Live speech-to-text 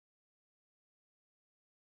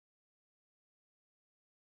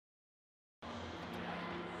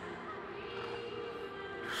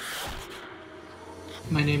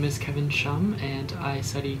My name is Shum and I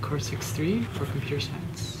study Course 6-3 for computer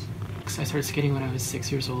science. I started skating when I was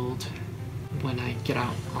 6 years old. When I get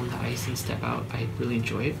out on the ice and step out, I really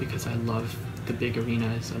enjoy it because I love the big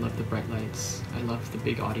arenas, I love the bright lights, I love the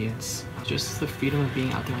big audience. Just the freedom of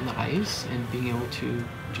being out there on the ice and being able to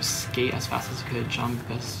just skate as fast as I could, jump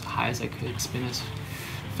as high as I could, spin as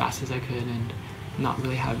fast as I could, and not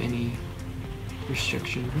really have any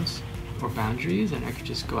restrictions or boundaries, and I could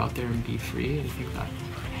just go out there and be free. And I think that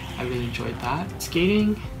I really enjoyed that.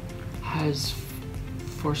 Skating has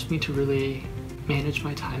forced me to really manage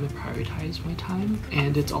my time and prioritize my time,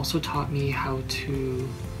 and it's also taught me how to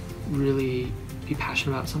really be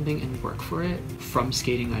passionate about something and work for it. From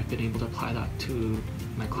skating, I've been able to apply that to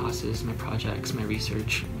my classes, my projects, my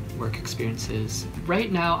research, work experiences.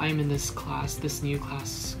 Right now I'm in this new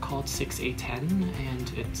class called 6A10,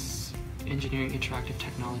 and it's Engineering Interactive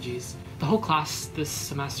Technologies. The whole class this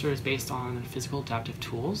semester is based on physical adaptive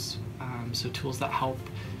tools, so tools that help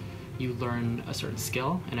you learn a certain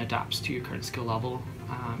skill and adapts to your current skill level.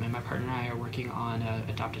 And my partner and I are working on an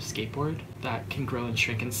adaptive skateboard that can grow and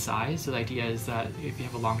shrink in size. So the idea is that if you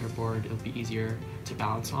have a longer board, it'll be easier to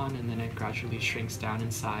balance on, and then it gradually shrinks down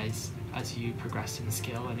in size as you progress in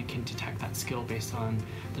skill, and it can detect that skill based on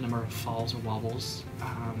the number of falls or wobbles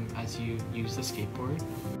as you use the skateboard.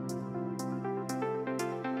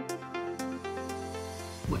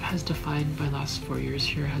 What has defined my last 4 years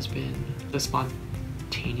here has been the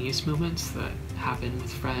spontaneous moments that happen with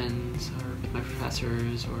friends or with my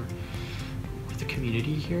professors or with the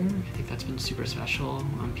community here. I think that's been super special.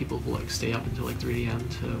 People will stay up until 3 a.m.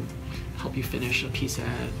 to help you finish a piece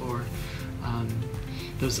set, or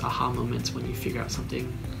those aha moments when you figure out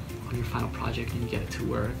something on your final project and you get it to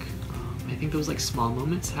work. I think those small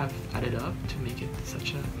moments have added up to make it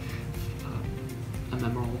such a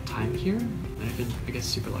memorable time here, and I've been, I guess,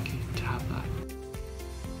 super lucky to have that.